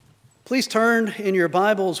Please turn in your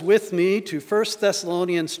Bibles with me to 1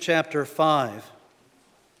 Thessalonians chapter 5.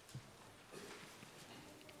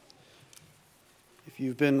 If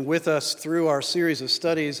you've been with us through our series of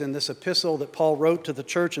studies in this epistle that Paul wrote to the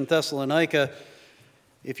church in Thessalonica,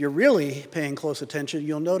 if you're really paying close attention,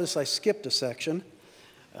 you'll notice I skipped a section.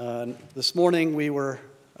 This morning we were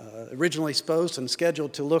originally supposed and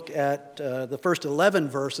scheduled to look at the first 11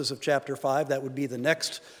 verses of chapter 5. That would be the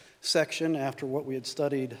next section after what we had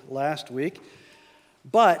studied last week.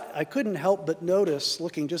 But I couldn't help but notice,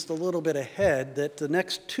 looking just a little bit ahead, that the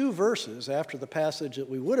next two verses after the passage that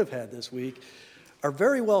we would have had this week are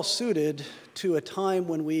very well suited to a time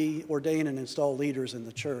when we ordain and install leaders in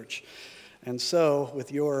the church. And so,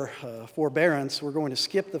 with your forbearance, we're going to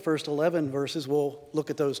skip the first 11 verses. We'll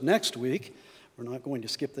look at those next week. We're not going to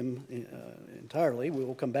skip them entirely. We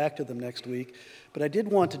will come back to them next week. But I did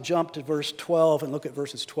want to jump to verse 12 and look at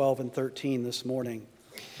verses 12 and 13 this morning.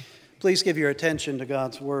 Please give your attention to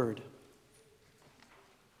God's word.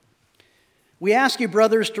 We ask you,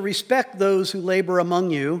 brothers, to respect those who labor among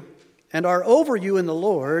you and are over you in the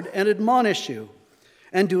Lord and admonish you,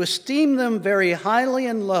 and to esteem them very highly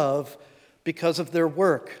in love because of their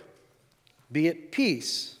work. Be at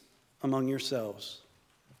peace among yourselves.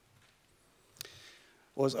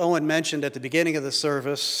 Well, as Owen mentioned at the beginning of the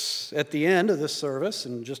service, at the end of this service,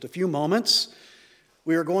 in just a few moments,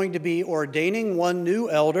 we are going to be ordaining one new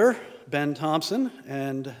elder, Ben Thompson,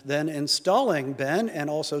 and then installing Ben and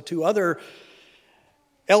also two other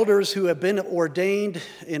elders who have been ordained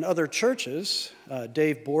in other churches,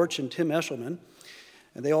 Dave Borch and Tim Eshelman.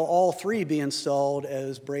 And they will all three be installed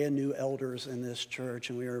as brand new elders in this church.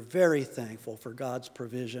 And we are very thankful for God's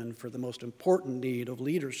provision for the most important need of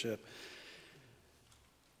leadership.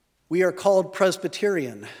 We are called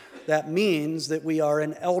Presbyterian. That means that we are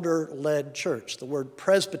an elder-led church. The word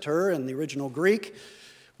presbyter in the original Greek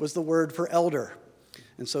was the word for elder.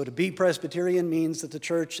 And so to be Presbyterian means that the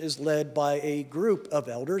church is led by a group of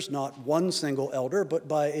elders, not one single elder, but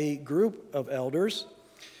by a group of elders.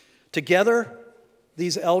 Together,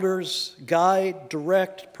 these elders guide,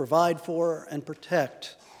 direct, provide for, and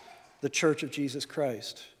protect the church of Jesus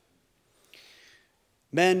Christ.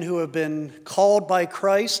 Men who have been called by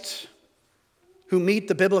Christ, who meet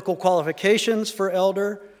the biblical qualifications for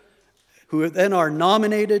elder, who then are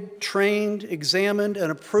nominated, trained, examined,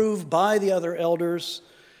 and approved by the other elders,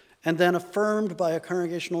 and then affirmed by a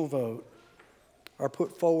congregational vote, are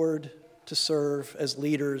put forward to serve as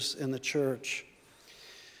leaders in the church.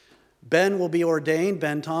 Ben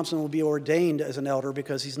Thompson will be ordained as an elder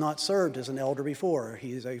because he's not served as an elder before.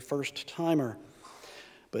 He's a first-timer.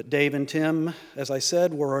 But Dave and Tim, as I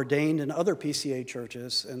said, were ordained in other PCA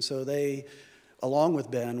churches, and so they, along with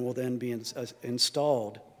Ben, will then be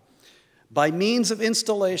installed. By means of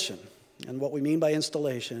installation, and what we mean by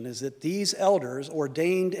installation is that these elders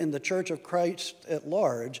ordained in the Church of Christ at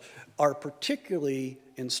large are particularly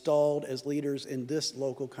installed as leaders in this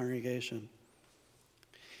local congregation.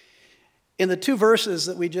 In the two verses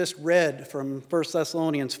that we just read from 1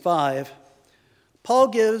 Thessalonians 5, Paul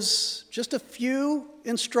gives just a few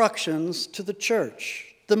instructions to the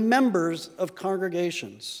church, the members of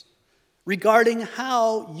congregations, regarding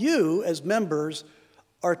how you as members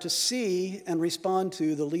are to see and respond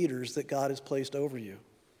to the leaders that God has placed over you.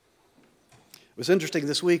 It was interesting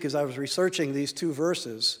this week as I was researching these two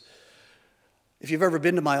verses. If you've ever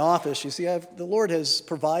been to my office, you see the Lord has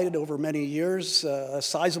provided over many years a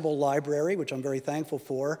sizable library, which I'm very thankful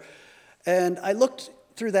for. And I looked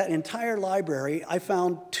through that entire library. I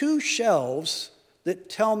found two shelves that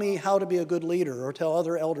tell me how to be a good leader or tell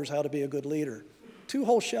other elders how to be a good leader. Two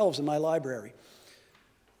whole shelves in my library.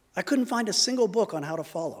 I couldn't find a single book on how to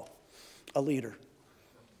follow a leader.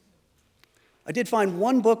 I did find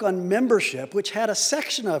one book on membership, which had a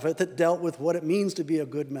section of it that dealt with what it means to be a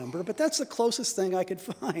good member, but that's the closest thing I could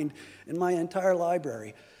find in my entire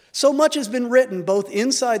library. So much has been written, both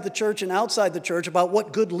inside the church and outside the church, about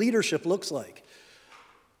what good leadership looks like.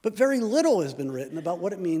 But very little has been written about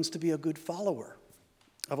what it means to be a good follower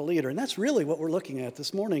of a leader. And that's really what we're looking at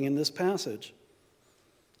this morning in this passage.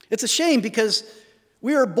 It's a shame because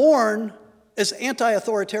we are born as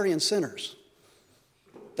anti-authoritarian sinners.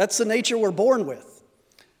 That's the nature we're born with.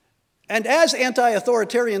 And as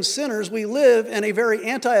anti-authoritarian sinners, we live in a very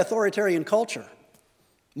anti-authoritarian culture,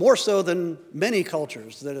 more so than many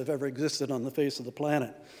cultures that have ever existed on the face of the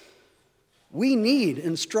planet. We need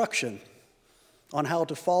instruction on how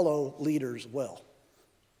to follow leaders well.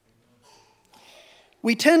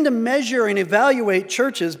 We tend to measure and evaluate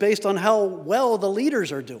churches based on how well the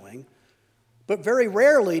leaders are doing, but very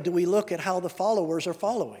rarely do we look at how the followers are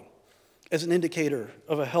following as an indicator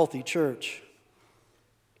of a healthy church.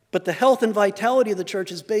 But the health and vitality of the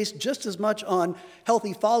church is based just as much on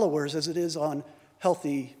healthy followers as it is on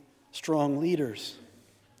healthy, strong leaders.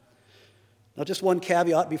 Now, just one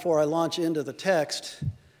caveat before I launch into the text.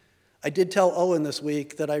 I did tell Owen this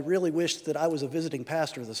week that I really wished that I was a visiting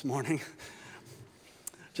pastor this morning.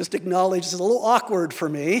 Just acknowledge it's a little awkward for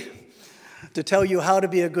me to tell you how to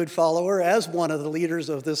be a good follower as one of the leaders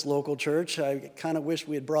of this local church. I kind of wish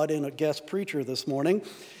we had brought in a guest preacher this morning.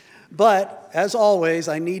 But, as always,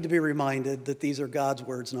 I need to be reminded that these are God's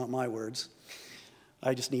words, not my words.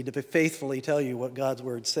 I just need to faithfully tell you what God's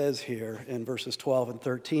word says here in verses 12 and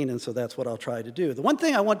 13, and so that's what I'll try to do. The one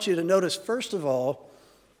thing I want you to notice, first of all,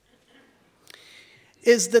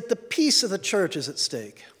 is that the peace of the church is at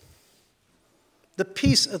stake. The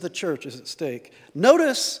peace of the church is at stake.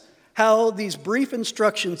 Notice how these brief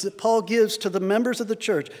instructions that Paul gives to the members of the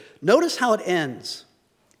church, notice how it ends.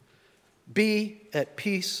 Be at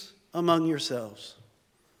peace among yourselves.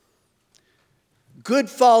 Good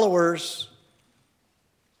followers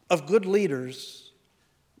of good leaders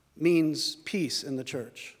means peace in the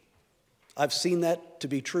church. I've seen that to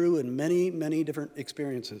be true in many, many different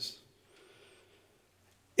experiences.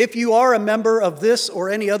 If you are a member of this or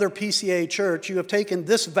any other PCA church, you have taken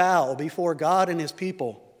this vow before God and his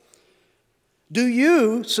people. Do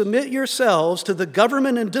you submit yourselves to the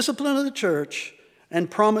government and discipline of the church and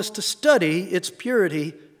promise to study its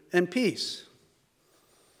purity and peace?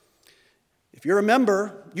 If you're a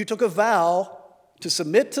member, you took a vow to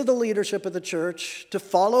submit to the leadership of the church, to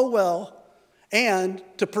follow well, and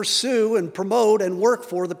to pursue and promote and work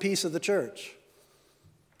for the peace of the church.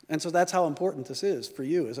 And so that's how important this is for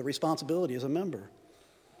you as a responsibility as a member.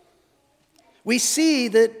 We see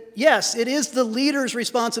that, yes, it is the leader's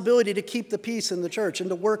responsibility to keep the peace in the church and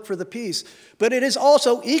to work for the peace, but it is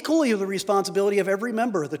also equally the responsibility of every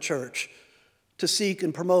member of the church to seek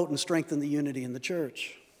and promote and strengthen the unity in the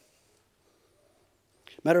church.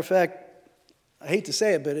 Matter of fact, I hate to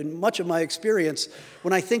say it, but in much of my experience,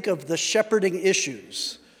 when I think of the shepherding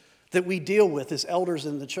issues that we deal with as elders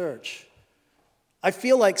in the church, I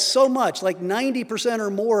feel like so much, like 90%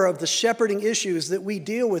 or more of the shepherding issues that we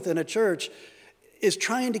deal with in a church is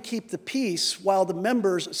trying to keep the peace while the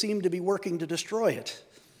members seem to be working to destroy it.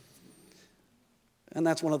 And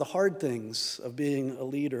that's one of the hard things of being a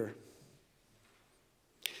leader.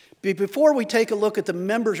 Before we take a look at the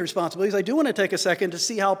members' responsibilities, I do want to take a second to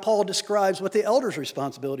see how Paul describes what the elders'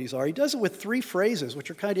 responsibilities are. He does it with 3 phrases,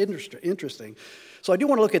 which are kind of interesting. So I do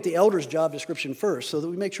want to look at the elders' job description first so that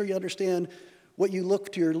we make sure you understand what you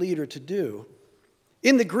look to your leader to do.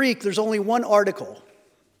 In the Greek, there's only one article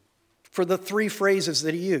for the 3 phrases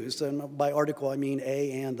that he used. And by article, I mean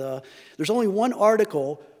a and the. There's only one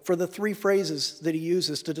article for the 3 phrases that he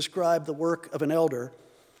uses to describe the work of an elder.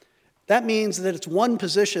 That means that it's one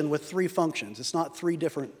position with 3 functions. It's not 3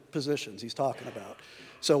 different positions he's talking about.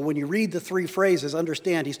 So when you read the 3 phrases,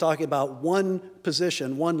 understand he's talking about one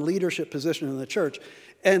position, one leadership position in the church.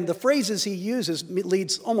 And the phrases he uses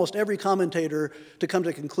leads almost every commentator to come to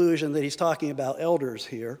the conclusion that he's talking about elders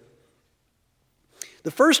here.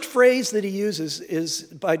 The first phrase that he uses is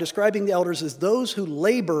by describing the elders as those who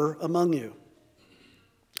labor among you.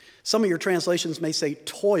 Some of your translations may say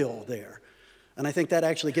toil there. And I think that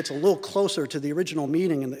actually gets a little closer to the original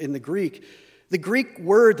meaning in the Greek. The Greek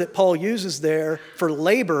word that Paul uses there for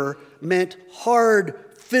labor meant hard,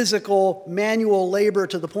 physical, manual labor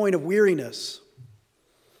to the point of weariness.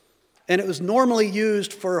 And it was normally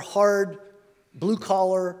used for hard,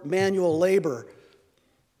 blue-collar, manual labor.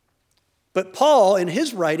 But Paul, in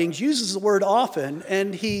his writings, uses the word often,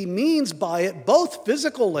 and he means by it both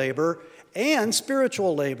physical labor and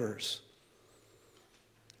spiritual labors.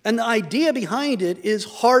 And the idea behind it is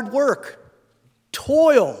hard work,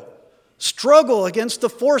 toil, struggle against the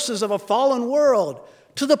forces of a fallen world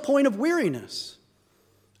to the point of weariness.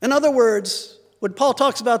 In other words, when Paul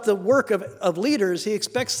talks about the work of leaders, he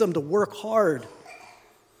expects them to work hard.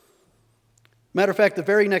 Matter of fact, the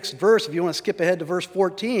very next verse, if you want to skip ahead to verse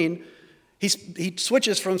 14, he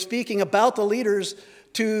switches from speaking about the leaders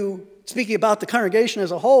to speaking about the congregation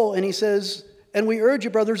as a whole, and he says, "And we urge you,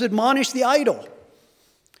 brothers, admonish the idle."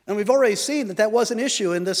 And we've already seen that that was an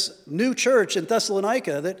issue in this new church in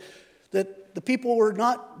Thessalonica, that the people were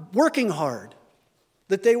not working hard,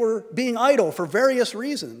 that they were being idle for various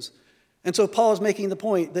reasons. And so Paul is making the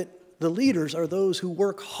point that the leaders are those who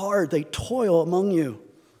work hard, they toil among you.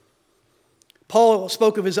 Paul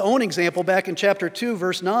spoke of his own example back in chapter 2,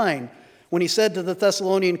 verse 9, when he said to the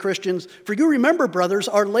Thessalonian Christians, "For you remember, brothers,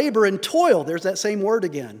 our labor and toil," there's that same word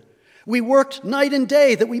again. "We worked night and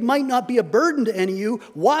day that we might not be a burden to any of you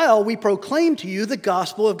while we proclaim to you the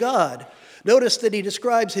gospel of God. Notice that he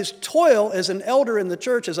describes his toil as an elder in the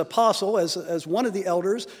church, as apostle, as one of the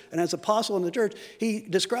elders, and as apostle in the church. He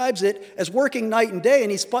describes it as working night and day, and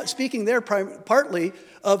he's speaking there partly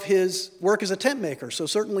of his work as a tent maker, so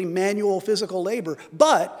certainly manual physical labor.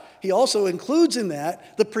 But he also includes in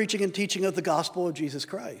that the preaching and teaching of the gospel of Jesus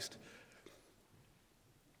Christ.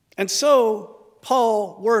 And so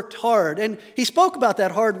Paul worked hard, and he spoke about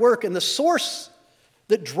that hard work and the source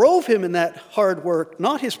that drove him in that hard work,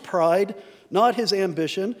 not his pride, not his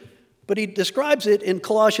ambition, but he describes it in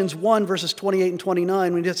Colossians 1, verses 28 and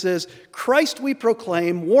 29, when it says, Christ we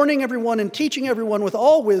proclaim, warning everyone and teaching everyone with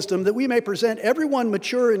all wisdom, that we may present everyone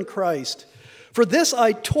mature in Christ. For this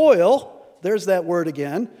I toil, there's that word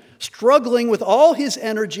again, struggling with all his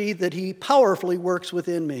energy that he powerfully works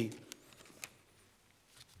within me.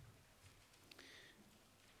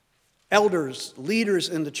 Elders, leaders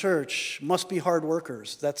in the church must be hard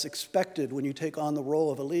workers. That's expected when you take on the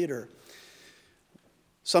role of a leader.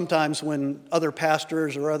 Sometimes when other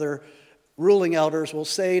pastors or other ruling elders will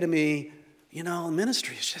say to me,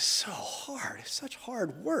 ministry is just so hard. It's such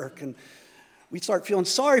hard work. And we start feeling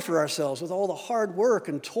sorry for ourselves with all the hard work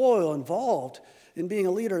and toil involved in being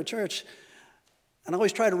a leader of church. And I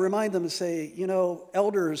always try to remind them to say,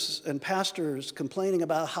 elders and pastors complaining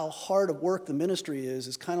about how hard of work the ministry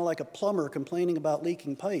is kind of like a plumber complaining about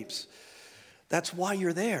leaking pipes. That's why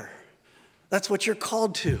you're there. That's what you're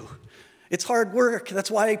called to. It's hard work.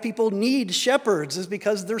 That's why people need shepherds, is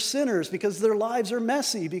because they're sinners, because their lives are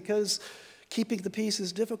messy, because keeping the peace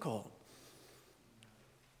is difficult.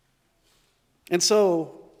 And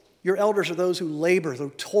so your elders are those who labor,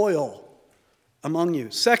 who toil among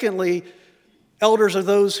you. Secondly, elders are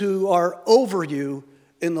those who are over you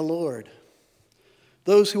in the Lord.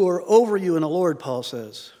 Those who are over you in the Lord, Paul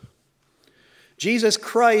says. Jesus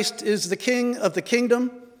Christ is the King of the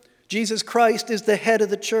kingdom. Jesus Christ is the head of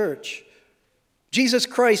the church. Jesus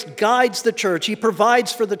Christ guides the church. He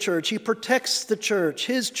provides for the church. He protects the church,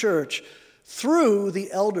 his church, through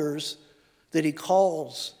the elders that he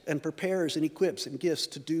calls and prepares and equips and gifts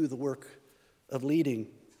to do the work of leading.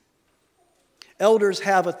 Elders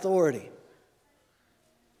have authority.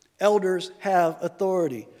 Elders have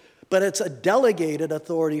authority, but it's a delegated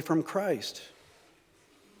authority from Christ.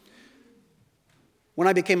 When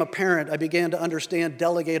I became a parent, I began to understand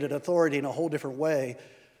delegated authority in a whole different way,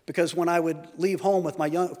 because when I would leave home with my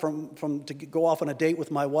to go off on a date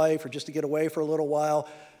with my wife or just to get away for a little while,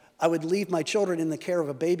 I would leave my children in the care of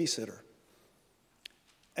a babysitter.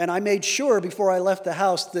 And I made sure before I left the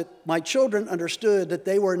house that my children understood that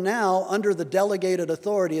they were now under the delegated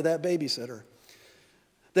authority of that babysitter.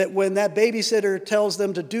 That when that babysitter tells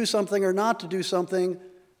them to do something or not to do something,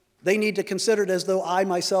 they need to consider it as though I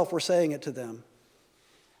myself were saying it to them.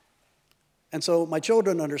 And so my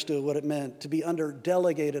children understood what it meant to be under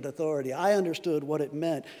delegated authority. I understood what it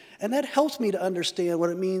meant. And that helps me to understand what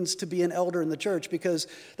it means to be an elder in the church, because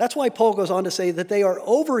that's why Paul goes on to say that they are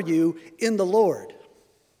over you in the Lord.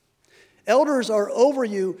 Elders are over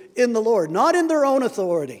you in the Lord, not in their own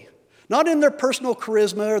authority, not in their personal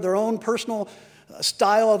charisma or their own personal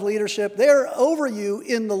style of leadership. They're over you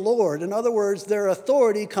in the Lord. In other words, their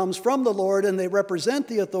authority comes from the Lord, and they represent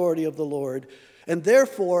the authority of the Lord. And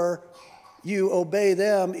therefore, you obey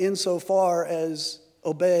them insofar as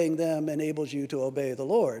obeying them enables you to obey the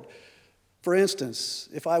Lord. For instance,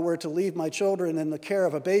 if I were to leave my children in the care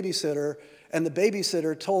of a babysitter, and the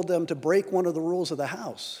babysitter told them to break one of the rules of the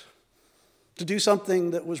house, to do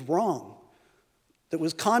something that was wrong, that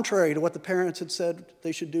was contrary to what the parents had said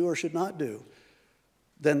they should do or should not do,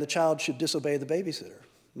 then the child should disobey the babysitter.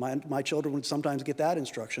 My children would sometimes get that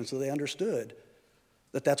instruction, so they understood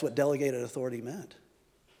that that's what delegated authority meant.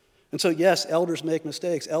 And so, yes, elders make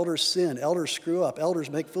mistakes. Elders sin. Elders screw up. Elders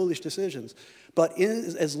make foolish decisions. But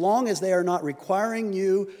as long as they are not requiring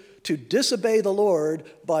you to disobey the Lord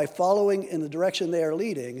by following in the direction they are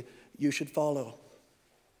leading, you should follow,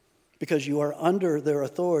 because you are under their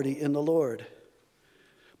authority in the Lord.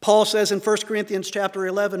 Paul says in 1 Corinthians chapter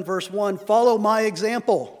 11, verse 1, follow my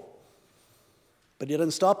example. But he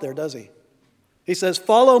doesn't stop there, does he? He says,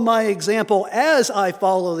 follow my example as I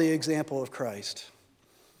follow the example of Christ.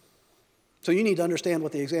 So you need to understand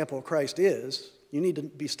what the example of Christ is. You need to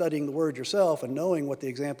be studying the Word yourself and knowing what the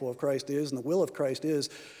example of Christ is and the will of Christ is,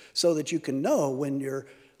 so that you can know when your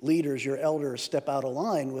leaders, your elders, step out of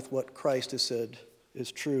line with what Christ has said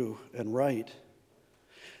is true and right.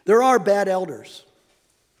 There are bad elders.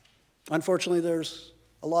 Unfortunately, there's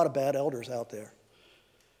a lot of bad elders out there.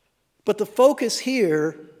 But the focus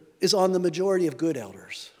here is on the majority of good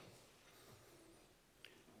elders.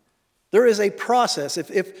 There is a process.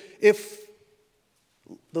 If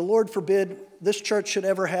The Lord forbid this church should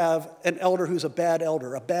ever have an elder who's a bad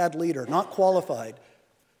elder, a bad leader, not qualified,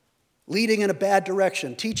 leading in a bad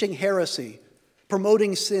direction, teaching heresy,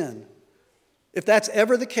 promoting sin. If that's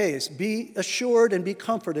ever the case, be assured and be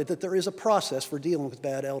comforted that there is a process for dealing with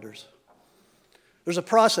bad elders. There's a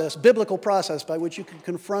process, biblical process, by which you can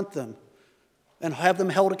confront them and have them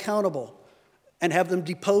held accountable and have them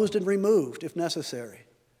deposed and removed if necessary.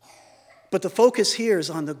 But the focus here is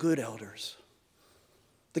on the good elders.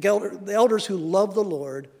 The elders who love the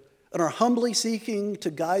Lord and are humbly seeking to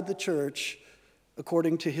guide the church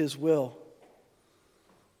according to his will.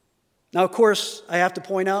 Now, of course, I have to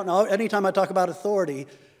point out, now, anytime I talk about authority,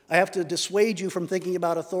 I have to dissuade you from thinking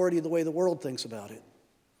about authority the way the world thinks about it.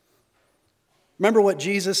 Remember what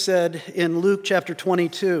Jesus said in Luke chapter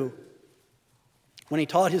 22 when he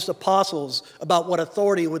taught his apostles about what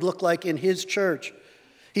authority would look like in his church.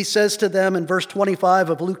 He says to them in verse 25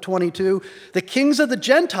 of Luke 22, the kings of the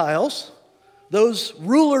Gentiles, those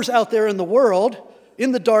rulers out there in the world,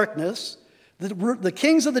 in the darkness, the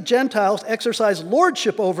kings of the Gentiles exercise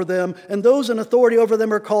lordship over them, and those in authority over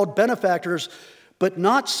them are called benefactors. But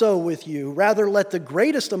not so with you. Rather, let the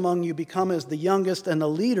greatest among you become as the youngest, and the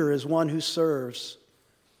leader as one who serves.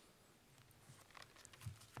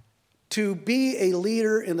 To be a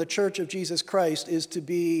leader in the church of Jesus Christ is to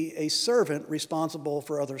be a servant responsible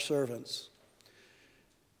for other servants.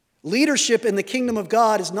 Leadership in the kingdom of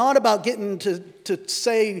God is not about getting to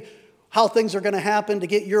say how things are going to happen, to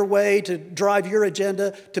get your way, to drive your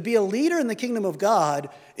agenda. To be a leader in the kingdom of God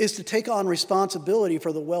is to take on responsibility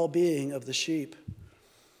for the well-being of the sheep.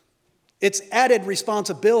 It's added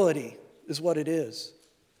responsibility is what it is.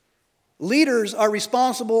 Leaders are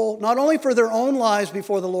responsible not only for their own lives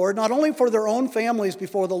before the Lord, not only for their own families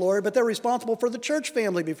before the Lord, but they're responsible for the church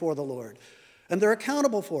family before the Lord. And they're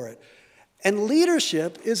accountable for it. And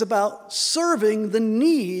leadership is about serving the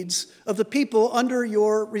needs of the people under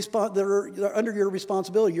your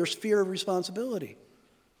responsibility, your sphere of responsibility.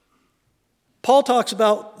 Paul talks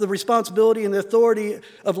about the responsibility and the authority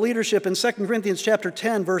of leadership in 2 Corinthians chapter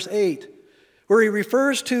 10, verse 8, where he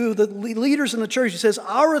refers to the leaders in the church. He says,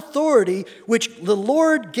 our authority, which the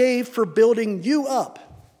Lord gave for building you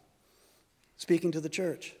up, speaking to the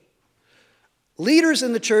church. Leaders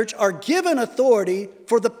in the church are given authority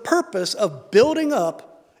for the purpose of building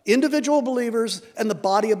up individual believers and the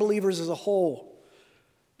body of believers as a whole.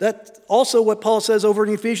 That's also what Paul says over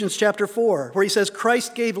in Ephesians chapter 4, where he says,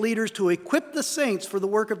 Christ gave leaders to equip the saints for the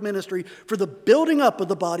work of ministry, for the building up of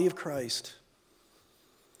the body of Christ.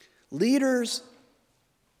 Leaders,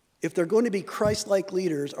 if they're going to be Christ-like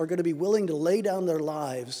leaders, are going to be willing to lay down their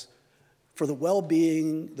lives for the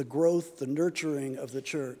well-being, the growth, the nurturing of the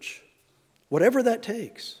church. Whatever that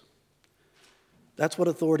takes. That's what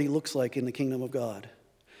authority looks like in the kingdom of God.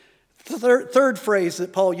 The third phrase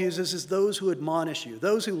that Paul uses is those who admonish you.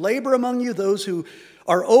 Those who labor among you, those who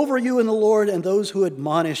are over you in the Lord, and those who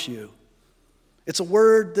admonish you. It's a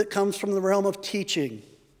word that comes from the realm of teaching.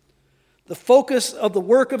 The focus of the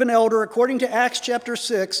work of an elder, according to Acts chapter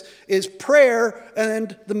 6, is prayer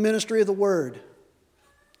and the ministry of the word.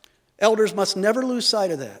 Elders must never lose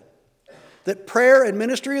sight of that. That prayer and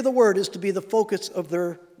ministry of the word is to be the focus of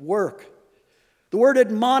their work. The word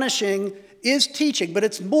admonishing is teaching, but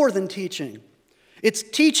it's more than teaching. It's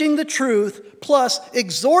teaching the truth plus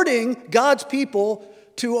exhorting God's people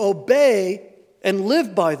to obey and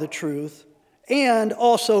live by the truth, and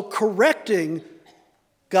also correcting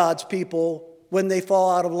God's people when they fall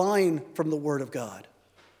out of line from the word of God.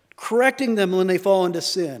 Correcting them when they fall into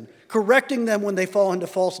sin. Correcting them when they fall into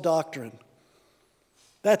false doctrine.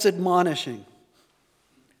 That's admonishing.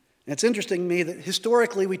 And it's interesting to me that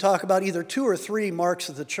historically we talk about either 2 or 3 marks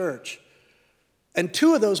of the church. And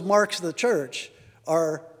 2 of those marks of the church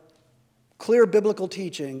are clear biblical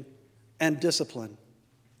teaching and discipline.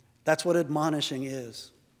 That's what admonishing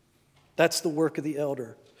is. That's the work of the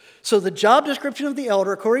elder. So the job description of the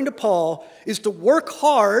elder, according to Paul, is to work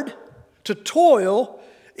hard, to toil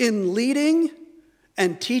in leading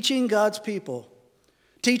and teaching God's people.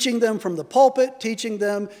 Teaching them from the pulpit, teaching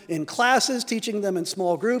them in classes, teaching them in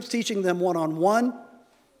small groups, teaching them one-on-one,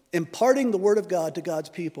 imparting the word of God to God's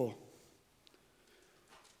people.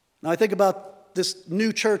 Now I think about this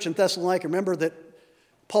new church in Thessalonica. Remember that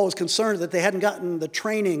Paul was concerned that they hadn't gotten the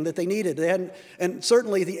training that they needed. And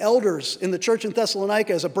certainly the elders in the church in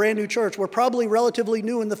Thessalonica, as a brand new church, were probably relatively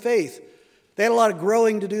new in the faith. They had a lot of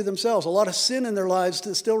growing to do themselves, a lot of sin in their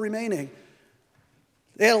lives still remaining.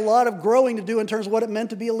 They had a lot of growing to do in terms of what it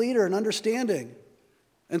meant to be a leader and understanding.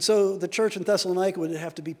 And so the church in Thessalonica would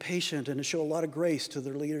have to be patient and to show a lot of grace to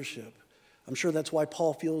their leadership. I'm sure that's why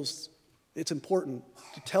Paul feels it's important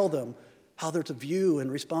to tell them how they're to view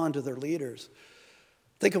and respond to their leaders.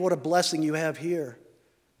 Think of what a blessing you have here,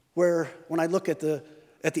 where when I look at the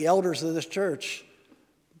elders of this church,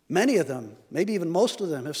 many of them, maybe even most of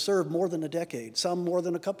them, have served more than a decade, some more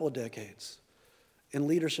than a couple of decades in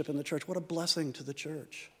leadership in the church. What a blessing to the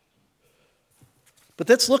church. But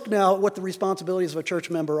let's look now at what the responsibilities of a church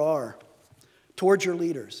member are towards your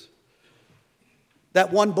leaders.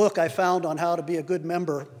 That one book I found on how to be a good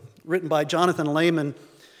member, written by Jonathan Lehman,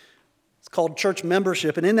 it's called Church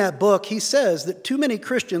Membership. And in that book, he says that too many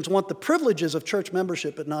Christians want the privileges of church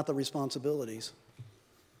membership, but not the responsibilities.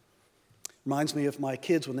 Reminds me of my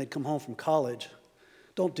kids when they'd come home from college.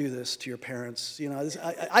 Don't do this to your parents.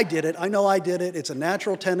 I did it. I know I did it. It's a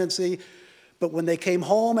natural tendency. But when they came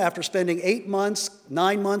home after spending 8 months,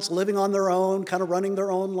 9 months living on their own, kind of running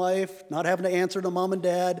their own life, not having to answer to mom and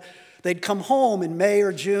dad, they'd come home in May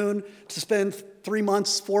or June to spend 3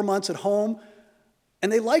 months, 4 months at home.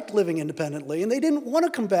 And they liked living independently. And they didn't want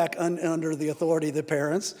to come back under the authority of their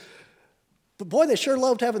parents. But boy, they sure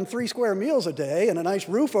loved having 3 square meals a day and a nice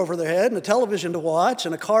roof over their head and a television to watch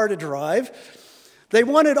and a car to drive. They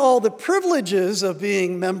wanted all the privileges of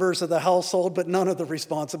being members of the household, but none of the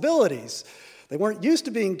responsibilities. They weren't used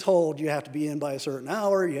to being told you have to be in by a certain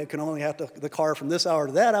hour, you can only have the car from this hour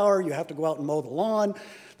to that hour, you have to go out and mow the lawn.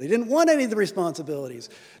 They didn't want any of the responsibilities.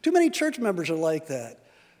 Too many church members are like that.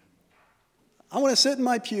 I want to sit in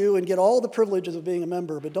my pew and get all the privileges of being a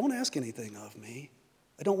member, but don't ask anything of me.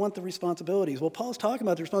 I don't want the responsibilities. Well, Paul's talking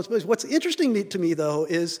about the responsibilities. What's interesting to me, though,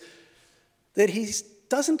 is that he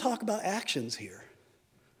doesn't talk about actions here.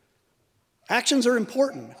 Actions are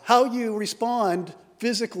important. How you respond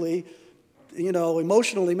physically,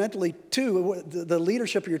 emotionally, mentally to the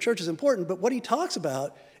leadership of your church is important. But what he talks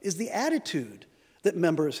about is the attitude that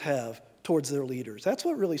members have towards their leaders. That's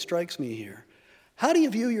what really strikes me here. How do you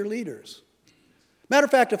view your leaders? Matter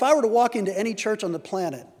of fact, if I were to walk into any church on the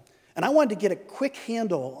planet and I wanted to get a quick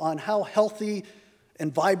handle on how healthy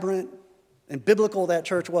and vibrant and biblical that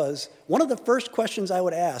church was, one of the first questions I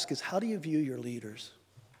would ask is, how do you view your leaders?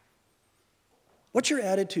 What's your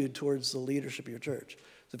attitude towards the leadership of your church?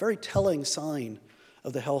 It's a very telling sign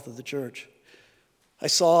of the health of the church. I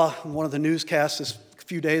saw in one of the newscasts a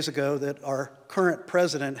few days ago that our current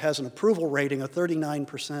president has an approval rating of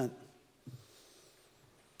 39%.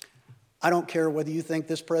 I don't care whether you think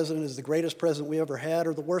this president is the greatest president we ever had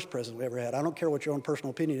or the worst president we ever had. I don't care what your own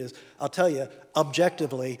personal opinion is. I'll tell you,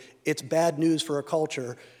 objectively, it's bad news for a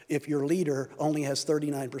culture if your leader only has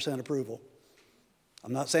 39% approval.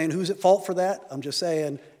 I'm not saying who's at fault for that. I'm just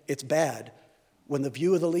saying it's bad when the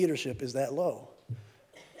view of the leadership is that low.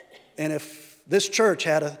 And if this church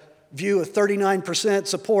had a view of 39%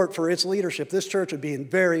 support for its leadership, this church would be in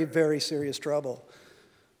very, very serious trouble.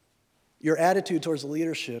 Your attitude towards the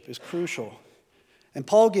leadership is crucial. And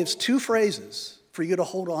Paul gives 2 phrases for you to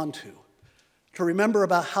hold on to remember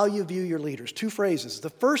about how you view your leaders. 2 phrases.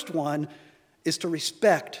 The first one is to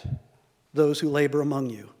respect those who labor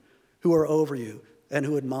among you, who are over you, and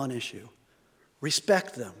who admonish you.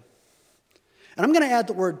 Respect them. And I'm going to add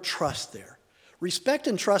the word trust there. Respect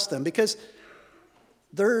and trust them, because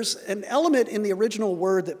there's an element in the original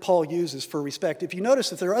word that Paul uses for respect. If you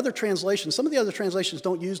notice, if there are other translations, some of the other translations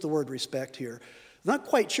don't use the word respect here. I'm not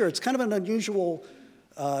quite sure. It's kind of an unusual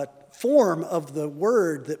form of the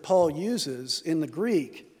word that Paul uses in the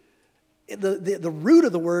Greek. The root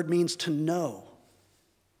of the word means to know.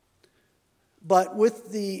 But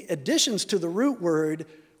with the additions to the root word,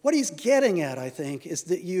 what he's getting at, I think, is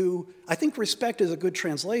that I think respect is a good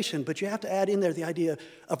translation, but you have to add in there the idea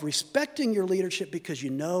of respecting your leadership because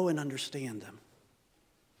you know and understand them.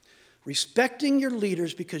 Respecting your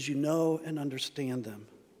leaders because you know and understand them.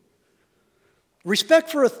 Respect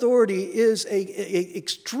for authority is an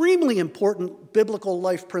extremely important biblical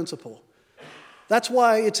life principle. That's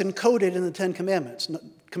why it's encoded in the 10 Commandments.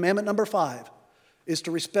 Commandment number 5 is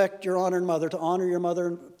to respect your honor and mother, to honor your mother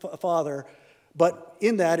and father. But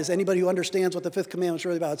in that is anybody who understands what the 5th commandment is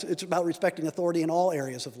really about. It's about respecting authority in all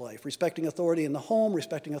areas of life. Respecting authority in the home,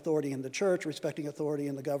 respecting authority in the church, respecting authority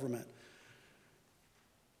in the government.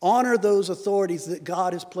 Honor those authorities that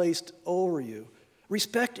God has placed over you.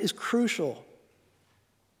 Respect is crucial.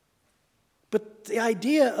 But the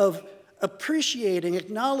idea of appreciating,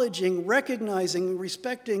 acknowledging, recognizing,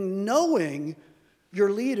 respecting, knowing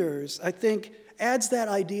your leaders, I think, adds that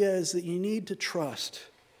idea is that you need to trust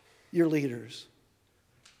your leaders.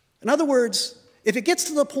 In other words, if it gets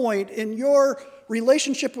to the point in your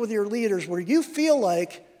relationship with your leaders where you feel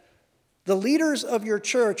like the leaders of your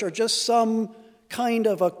church are just some kind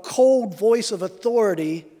of a cold voice of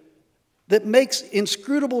authority that makes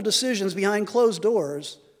inscrutable decisions behind closed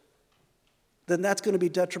doors, then that's going to be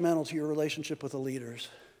detrimental to your relationship with the leaders.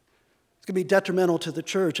 It's going to be detrimental to the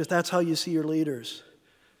church if that's how you see your leaders.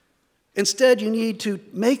 Instead, you need to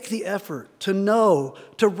make the effort to know,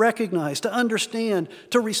 to recognize, to understand,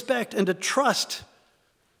 to respect, and to trust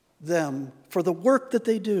them for the work that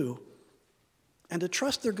they do, and to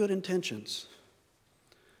trust their good intentions.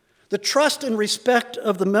 The trust and respect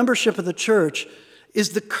of the membership of the church is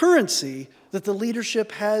the currency that the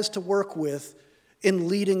leadership has to work with in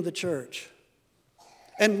leading the church.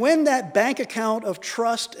 And when that bank account of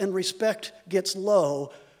trust and respect gets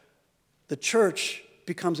low, the church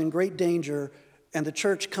becomes in great danger, and the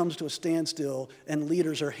church comes to a standstill, and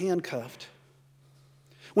leaders are handcuffed.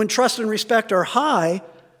 When trust and respect are high,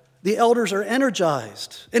 the elders are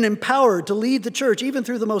energized and empowered to lead the church, even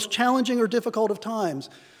through the most challenging or difficult of times.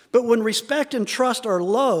 But when respect and trust are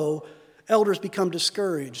low, elders become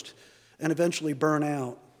discouraged and eventually burn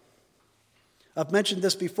out. I've mentioned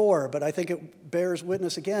this before, but I think it bears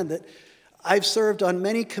witness again that I've served on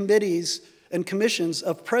many committees and commissions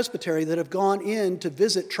of presbytery that have gone in to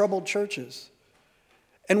visit troubled churches.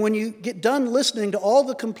 And when you get done listening to all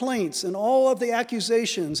the complaints and all of the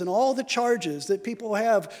accusations and all the charges that people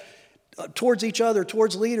have towards each other,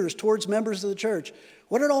 towards leaders, towards members of the church,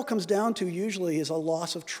 what it all comes down to usually is a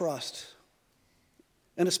loss of trust.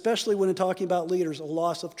 And especially when talking about leaders, a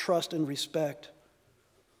loss of trust and respect.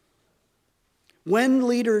 When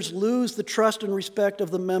leaders lose the trust and respect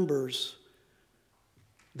of the members,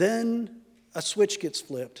 then a switch gets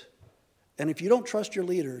flipped. And if you don't trust your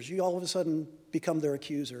leaders, you all of a sudden become their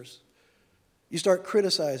accusers. You start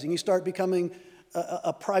criticizing. You start becoming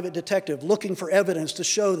a private detective looking for evidence to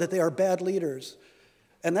show that they are bad leaders.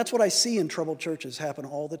 And that's what I see in troubled churches happen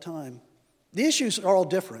all the time. The issues are all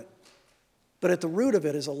different, but at the root of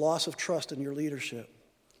it is a loss of trust in your leadership.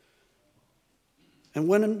 And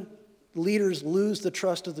when leaders lose the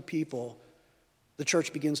trust of the people, the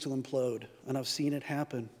church begins to implode. And I've seen it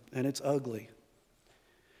happen, and it's ugly.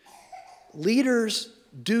 Leaders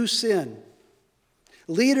do sin.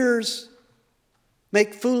 Leaders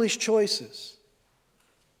make foolish choices.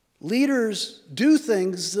 Leaders do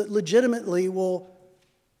things that legitimately will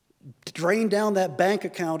drain down that bank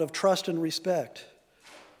account of trust and respect.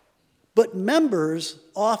 But members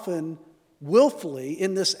often willfully,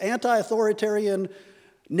 in this anti-authoritarian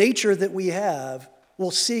nature that we have,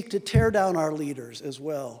 will seek to tear down our leaders as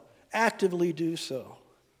well, actively do so.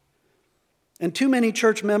 And too many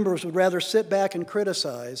church members would rather sit back and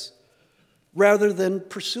criticize rather than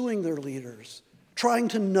pursuing their leaders, trying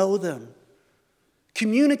to know them,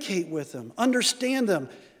 communicate with them, understand them,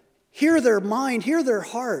 hear their mind, hear their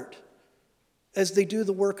heart as they do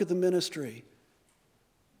the work of the ministry.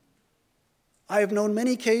 I have known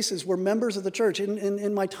many cases where members of the church,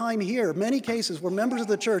 in my time here, many cases where members of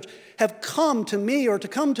the church have come to me or to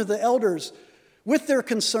come to the elders with their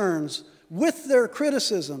concerns, with their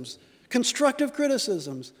criticisms, constructive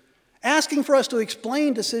criticisms, asking for us to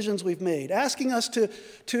explain decisions we've made, asking us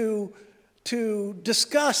to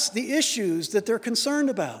discuss the issues that they're concerned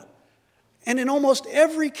about. And in almost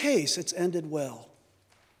every case, it's ended well.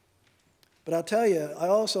 But I'll tell you, I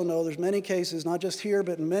also know there's many cases, not just here,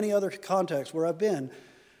 but in many other contexts where I've been,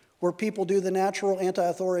 where people do the natural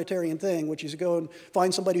anti-authoritarian thing, which is to go and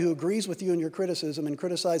find somebody who agrees with you in your criticism and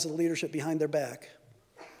criticize the leadership behind their back.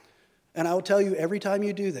 And I will tell you, every time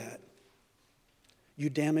you do that, you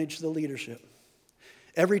damage the leadership.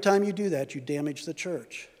 Every time you do that, you damage the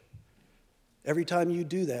church. Every time you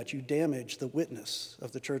do that, you damage the witness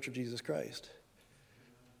of the Church of Jesus Christ.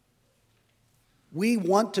 We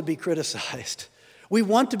want to be criticized. We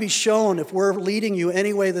want to be shown if we're leading you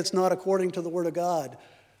any way that's not according to the Word of God.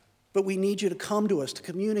 But we need you to come to us, to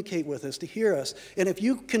communicate with us, to hear us. And if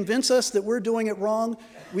you convince us that we're doing it wrong,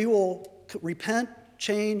 we will repent,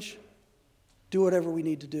 change, do whatever we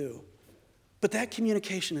need to do. But that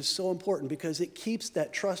communication is so important because it keeps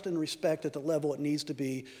that trust and respect at the level it needs to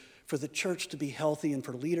be for the church to be healthy and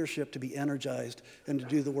for leadership to be energized and to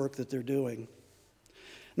do the work that they're doing.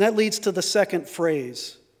 And that leads to the second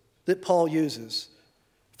phrase that Paul uses.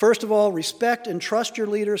 First of all, respect and trust your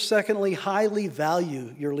leaders. Secondly, highly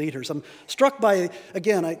value your leaders. I'm struck by,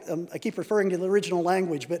 again, I keep referring to the original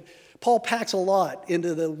language, but Paul packs a lot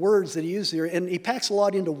into the words that he uses here, and he packs a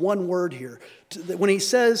lot into one word here. When he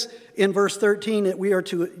says in verse 13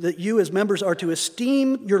 that you as members are to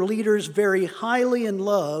esteem your leaders very highly in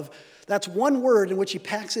love, that's one word in which he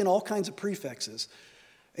packs in all kinds of prefixes.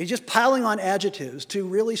 He's just piling on adjectives to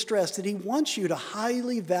really stress that he wants you to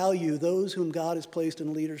highly value those whom God has placed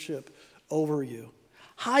in leadership over you.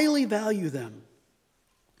 Highly value them.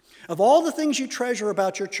 Of all the things you treasure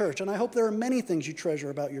about your church, and I hope there are many things you treasure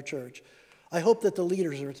about your church, I hope that the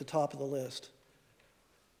leaders are at the top of the list.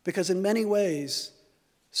 Because in many ways,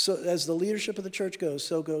 so as the leadership of the church goes,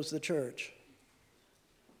 so goes the church.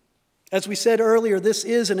 As we said earlier, this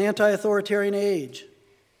is an anti-authoritarian age.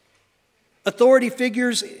 Authority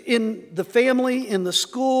figures in the family, in the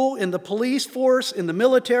school, in the police force, in the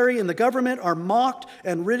military, in the government are mocked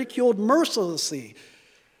and ridiculed mercilessly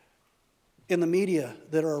in the media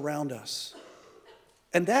that are around us.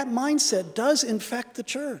 And that mindset does infect the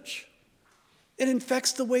church. It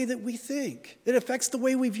infects the way that we think. It affects the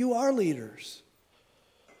way we view our leaders.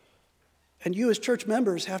 And you as church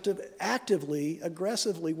members have to actively,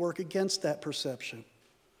 aggressively work against that perception.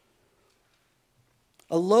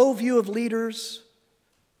 A low view of leaders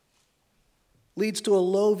leads to a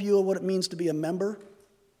low view of what it means to be a member.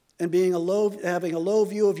 And having a low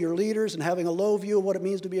view of your leaders and having a low view of what it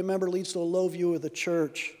means to be a member leads to a low view of the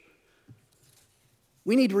church.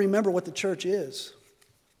 We need to remember what the church is.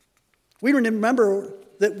 We remember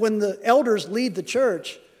that when the elders lead the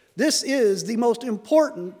church, this is the most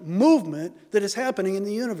important movement that is happening in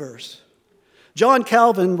the universe. John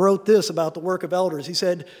Calvin wrote this about the work of elders. He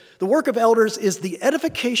said, "The work of elders is the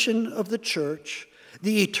edification of the church,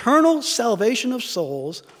 the eternal salvation of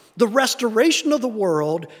souls, the restoration of the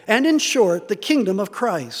world, and in short, the kingdom of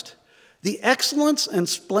Christ. The excellence and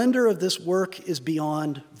splendor of this work is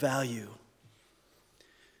beyond value."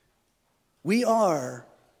 We are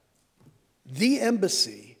the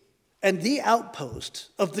embassy and the outpost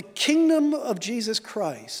of the kingdom of Jesus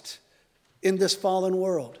Christ in this fallen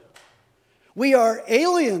world. We are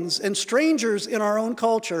aliens and strangers in our own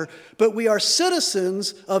culture, but we are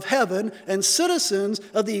citizens of heaven and citizens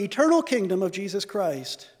of the eternal kingdom of Jesus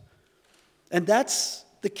Christ. And that's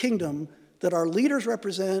the kingdom that our leaders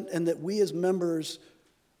represent and that we as members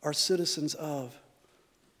are citizens of.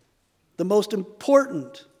 The most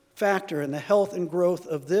important factor in the health and growth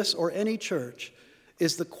of this or any church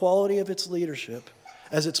is the quality of its leadership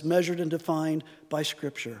as it's measured and defined by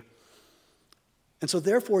Scripture. And so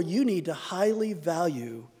therefore, you need to highly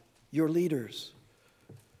value your leaders.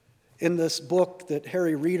 In this book that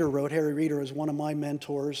Harry Reeder wrote, Harry Reeder is one of my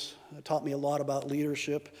mentors, taught me a lot about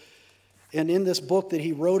leadership. And in this book that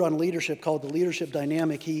he wrote on leadership called The Leadership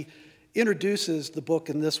Dynamic, he introduces the book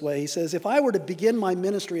in this way. He says, "If I were to begin my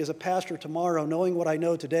ministry as a pastor tomorrow, knowing what I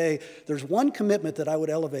know today, there's one commitment that I would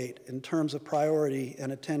elevate in terms of priority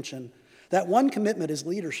and attention. That one commitment is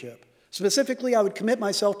leadership. Specifically, I would commit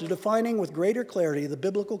myself to defining with greater clarity the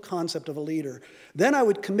biblical concept of a leader. Then I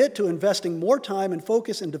would commit to investing more time and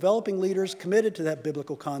focus in developing leaders committed to that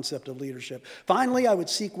biblical concept of leadership. Finally, I would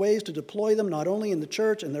seek ways to deploy them not only in the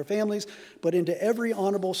church and their families, but into every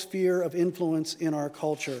honorable sphere of influence in our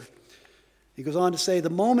culture." He goes on to say,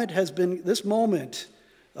 this moment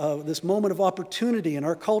of opportunity in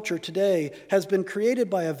our culture today has been created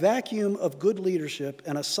by a vacuum of good leadership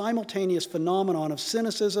and a simultaneous phenomenon of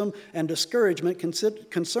cynicism and discouragement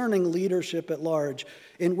concerning leadership at large,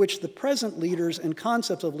 in which the present leaders and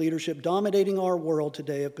concepts of leadership dominating our world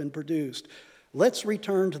today have been produced. Let's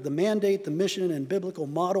return to the mandate, the mission, and biblical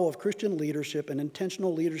model of Christian leadership and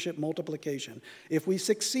intentional leadership multiplication. If we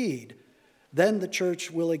succeed, then the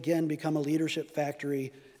church will again become a leadership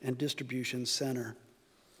factory and distribution center.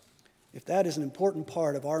 If that is an important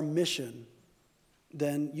part of our mission,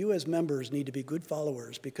 then you as members need to be good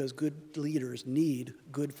followers because good leaders need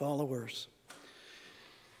good followers.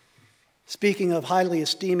 Speaking of highly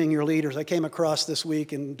esteeming your leaders, I came across this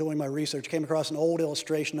week in doing my research, came across an old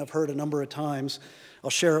illustration I've heard a number of times. I'll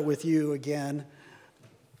share it with you again.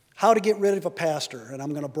 How to get rid of a pastor, and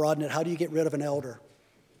I'm going to broaden it. How do you get rid of an elder?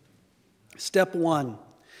 Step 1,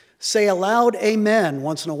 say a loud amen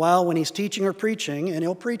once in a while when he's teaching or preaching, and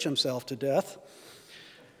he'll preach himself to death.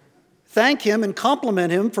 Thank him and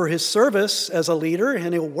compliment him for his service as a leader,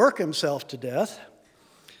 and he'll work himself to death.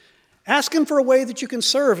 Ask him for a way that you can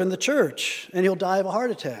serve in the church, and he'll die of a heart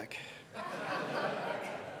attack.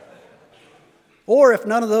 Or if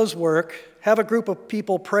none of those work, have a group of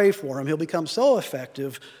people pray for him. He'll become so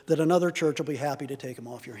effective that another church will be happy to take him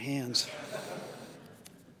off your hands.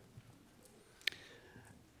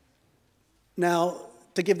 Now,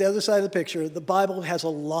 to give the other side of the picture, the Bible has a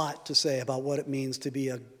lot to say about what it means to be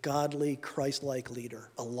a godly, Christ-like leader,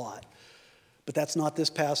 a lot. But that's not this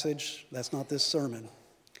passage, that's not this sermon.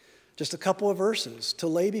 Just a couple of verses to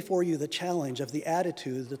lay before you the challenge of the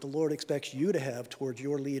attitude that the Lord expects you to have towards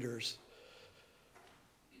your leaders.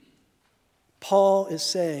 Paul is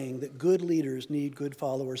saying that good leaders need good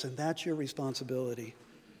followers, and that's your responsibility.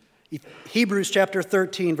 Hebrews chapter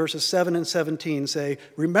 13, verses 7 and 17 say,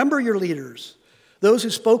 "Remember your leaders, those who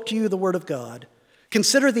spoke to you the word of God.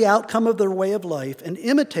 Consider the outcome of their way of life and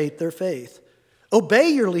imitate their faith. Obey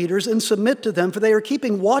your leaders and submit to them, for they are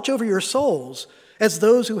keeping watch over your souls as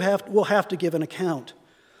those who will have to give an account.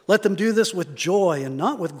 Let them do this with joy and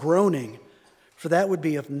not with groaning, for that would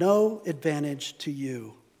be of no advantage to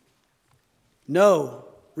you. Know,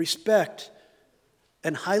 respect,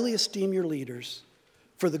 and highly esteem your leaders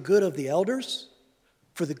for the good of the elders,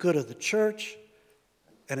 for the good of the church,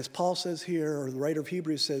 and as Paul says here, or the writer of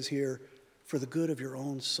Hebrews says here, for the good of your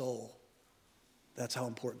own soul. That's how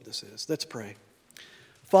important this is. Let's pray.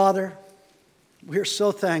 Father, we are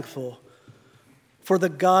so thankful for the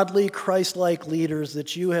godly, Christ-like leaders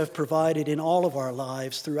that you have provided in all of our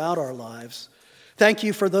lives, throughout our lives. Thank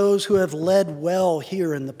you for those who have led well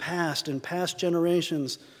here in the past, in past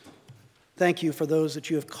generations. Thank you for those that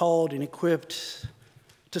you have called and equipped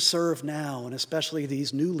to serve now, and especially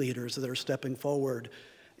these new leaders that are stepping forward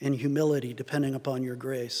in humility, depending upon your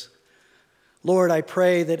grace. Lord, I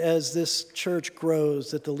pray that as this church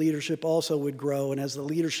grows, that the leadership also would grow, and as the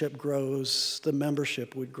leadership grows, the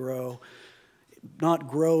membership would grow. Not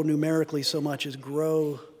grow numerically so much as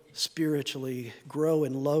grow spiritually, grow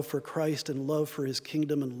in love for Christ and love for his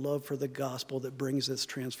kingdom and love for the gospel that brings this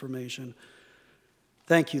transformation.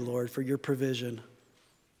 Thank you, Lord, for your provision.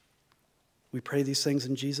 We pray these things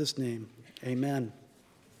in Jesus' name. Amen.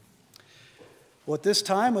 Well, at this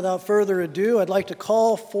time, without further ado, I'd like to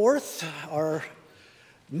call forth our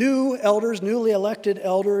new elders, newly elected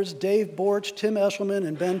elders, Dave Borch, Tim Eshelman,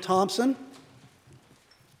 and Ben Thompson.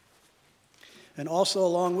 And also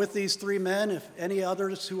along with these three men, if any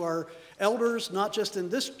others who are elders, not just in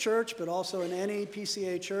this church, but also in any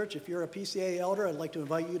PCA church, if you're a PCA elder, I'd like to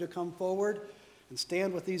invite you to come forward and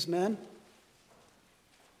stand with these men.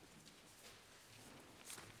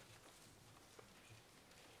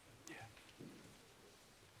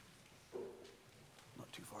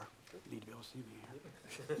 Not too far. You need to be able to see me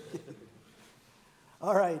here.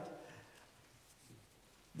 All right.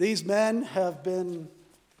 These men have been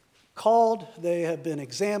called, they have been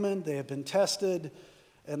examined, they have been tested,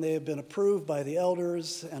 and they have been approved by the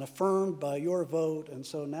elders and affirmed by your vote. And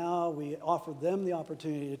so now we offer them the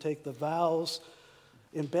opportunity to take the vows.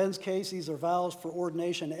 In Ben's case, these are vows for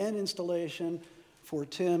ordination and installation. For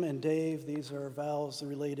Tim and Dave, these are vows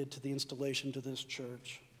related to the installation to this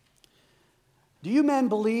church. Do you men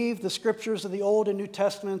believe the scriptures of the Old and New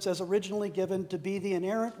Testaments as originally given to be the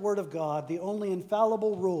inerrant word of God, the only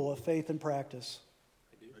infallible rule of faith and practice?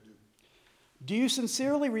 Do you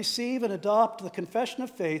sincerely receive and adopt the confession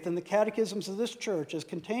of faith and the catechisms of this church as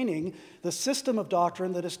containing the system of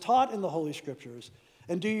doctrine that is taught in the Holy Scriptures?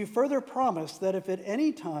 And do you further promise that if at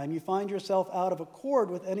any time you find yourself out of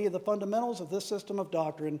accord with any of the fundamentals of this system of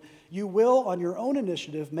doctrine, you will, on your own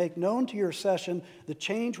initiative, make known to your session the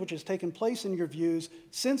change which has taken place in your views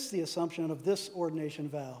since the assumption of this ordination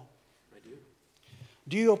vow?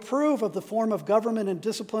 Do you approve of the form of government and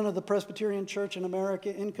discipline of the Presbyterian Church in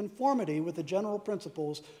America in conformity with the general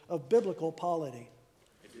principles of biblical polity?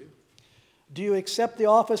 I do. Do you accept the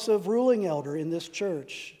office of ruling elder in this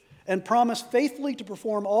church and promise faithfully to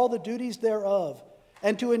perform all the duties thereof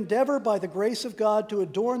and to endeavor by the grace of God to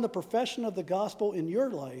adorn the profession of the gospel in your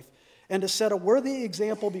life and to set a worthy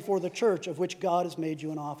example before the church of which God has made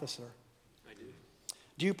you an officer? I do.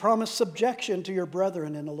 Do you promise subjection to your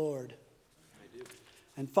brethren in the Lord?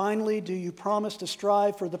 And finally, do you promise to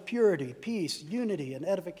strive for the purity, peace, unity, and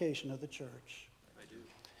edification of the church? I do.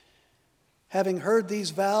 Having heard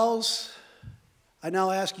these vows, I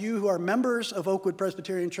now ask you who are members of Oakwood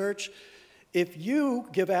Presbyterian Church, if you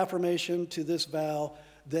give affirmation to this vow,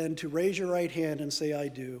 then to raise your right hand and say, I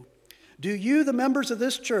do. Do you, the members of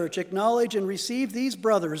this church, acknowledge and receive these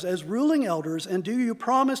brothers as ruling elders, and do you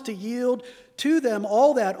promise to yield to them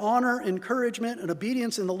all that honor, encouragement, and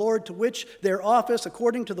obedience in the Lord to which their office,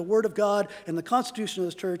 according to the Word of God and the Constitution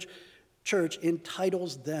of this church,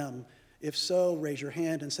 entitles them? If so, raise your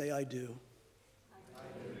hand and say, I do. I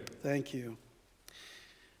do. Thank you.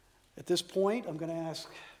 At this point, I'm going to ask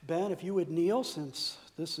Ben if you would kneel, since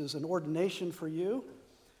this is an ordination for you.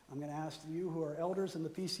 I'm going to ask you who are elders in the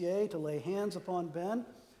PCA to lay hands upon Ben,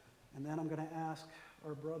 and then I'm going to ask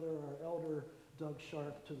our brother, our elder, Doug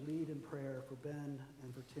Sharp, to lead in prayer for Ben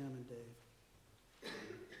and for Tim and Dave.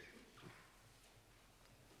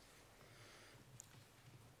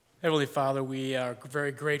 Heavenly Father, we are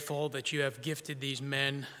very grateful that you have gifted these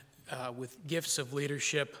men with gifts of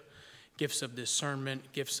leadership, gifts of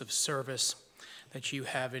discernment, gifts of service, that you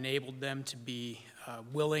have enabled them to be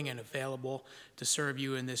willing and available to serve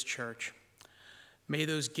you in this church. May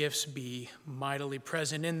those gifts be mightily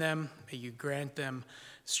present in them. May you grant them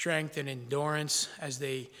strength and endurance as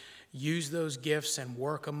they use those gifts and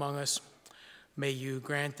work among us. May you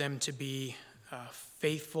grant them to be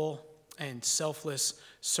faithful and selfless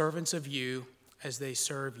servants of you as they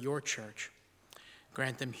serve your church.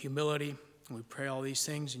 Grant them humility. We pray all these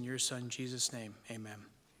things in your Son, Jesus' name. Amen.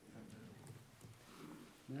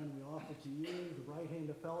 Men, we offer to you the right hand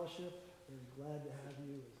of fellowship. We're glad to have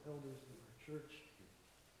you as elders in our church.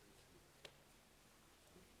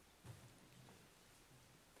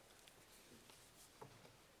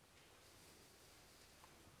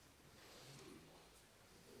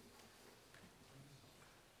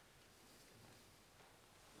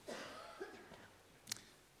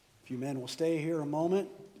 If you men will stay here a moment,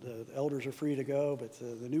 the elders are free to go, but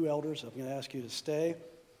the new elders, I'm going to ask you to stay.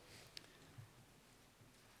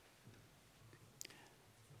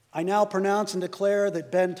 I now pronounce and declare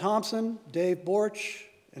that Ben Thompson, Dave Borch,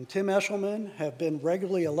 and Tim Eshelman have been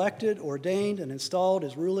regularly elected, ordained, and installed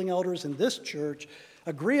as ruling elders in this church,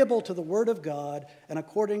 agreeable to the Word of God and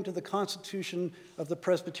according to the Constitution of the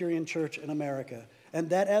Presbyterian Church in America, and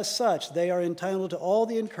that as such they are entitled to all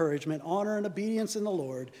the encouragement, honor, and obedience in the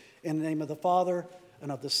Lord, in the name of the Father,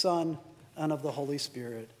 and of the Son, and of the Holy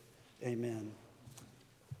Spirit. Amen.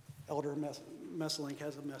 Elder Messelink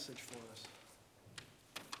has a message for us.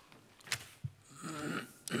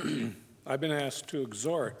 I've been asked to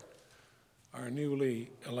exhort our newly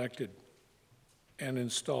elected and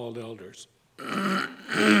installed elders.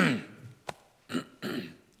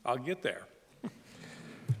 I'll get there.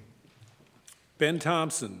 Ben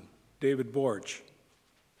Thompson, David Borch,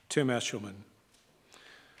 Tim Eshelman.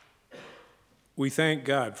 We thank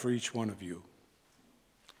God for each one of you.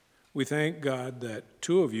 We thank God that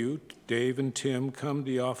two of you, Dave and Tim, come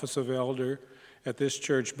to the office of elder at this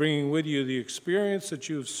church, bringing with you the experience that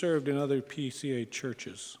you have served in other PCA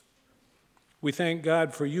churches. We thank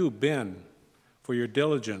God for you, Ben, for your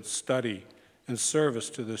diligence, study, and service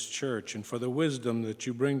to this church, and for the wisdom that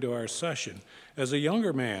you bring to our session as a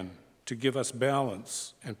younger man to give us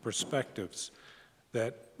balance and perspectives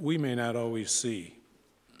that we may not always see.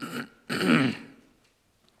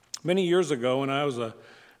 Many years ago, when I was a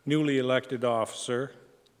newly elected officer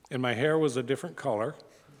and my hair was a different color,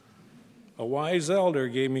 a wise elder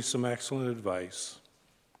gave me some excellent advice.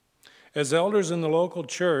 As elders in the local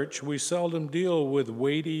church, we seldom deal with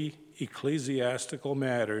weighty ecclesiastical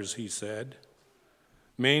matters, he said.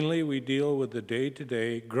 Mainly, we deal with the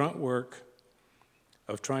day-to-day grunt work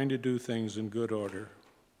of trying to do things in good order.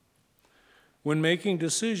 When making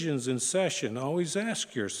decisions in session, always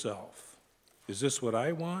ask yourself, is this what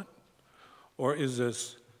I want, or is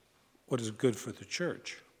this what is good for the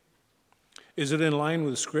church? Is it in line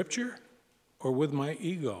with Scripture or with my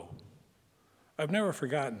ego? I've never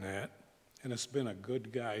forgotten that, and it's been a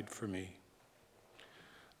good guide for me.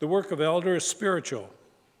 The work of elder is spiritual.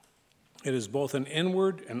 It is both an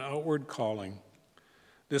inward and outward calling.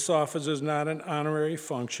 This office is not an honorary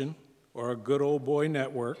function or a good old boy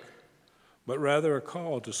network, but rather a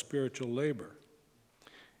call to spiritual labor.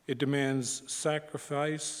 It demands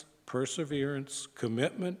sacrifice, perseverance,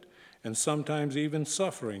 commitment, and sometimes even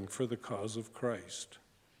suffering for the cause of Christ.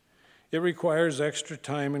 It requires extra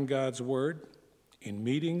time in God's Word, in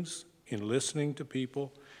meetings, in listening to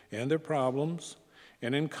people and their problems,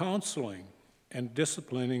 and in counseling and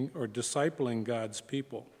disciplining or discipling God's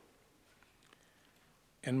people.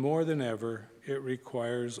 And more than ever, it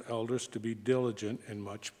requires elders to be diligent in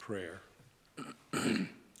much prayer.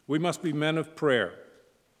 We must be men of prayer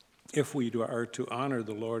if we are to honor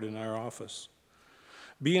the Lord in our office.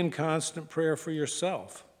 Be in constant prayer for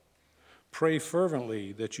yourself. Pray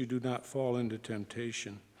fervently that you do not fall into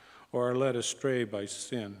temptation or are led astray by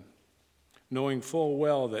sin, knowing full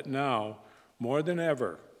well that now, more than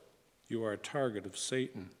ever, you are a target of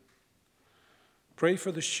Satan. Pray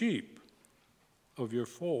for the sheep of your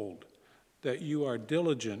fold, that you are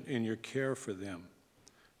diligent in your care for them.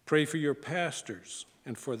 Pray for your pastors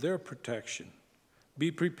and for their protection.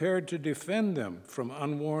 Be prepared to defend them from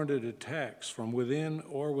unwarranted attacks from within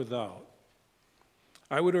or without.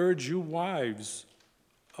 I would urge you, wives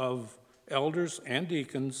of elders and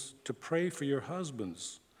deacons, to pray for your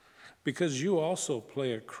husbands, because you also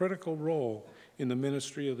play a critical role in the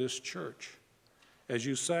ministry of this church as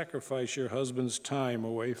you sacrifice your husband's time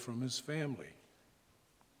away from his family.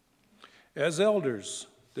 As elders,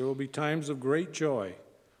 there will be times of great joy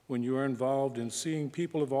when you are involved in seeing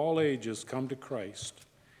people of all ages come to Christ,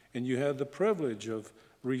 and you have the privilege of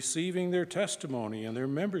receiving their testimony and their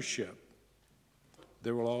membership.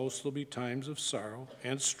 There will also be times of sorrow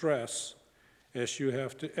and stress as you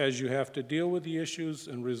have to deal with the issues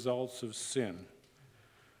and results of sin.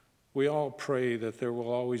 We all pray that there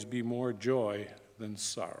will always be more joy than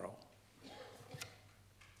sorrow.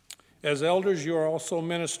 As elders, you are also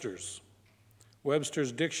ministers.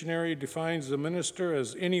 Webster's dictionary defines the minister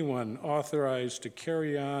as anyone authorized to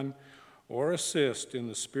carry on or assist in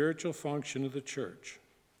the spiritual function of the church.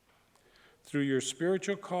 Through your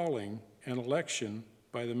spiritual calling and election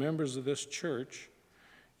by the members of this church,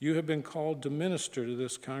 you have been called to minister to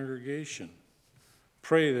this congregation.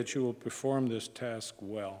 Pray that you will perform this task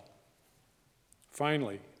well.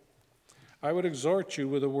 Finally, I would exhort you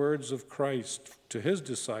with the words of Christ to his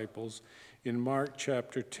disciples in Mark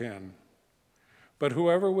chapter 10. But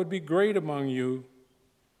whoever would be great among you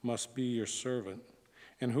must be your servant,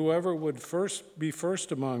 and whoever would be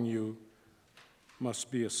first among you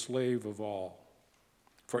must be a slave of all.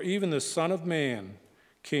 For even the Son of Man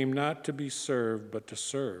came not to be served, but to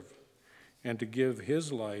serve, and to give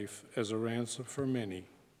his life as a ransom for many.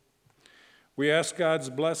 We ask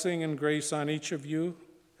God's blessing and grace on each of you,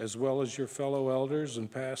 as well as your fellow elders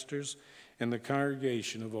and pastors in the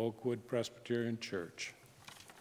congregation of Oakwood Presbyterian Church.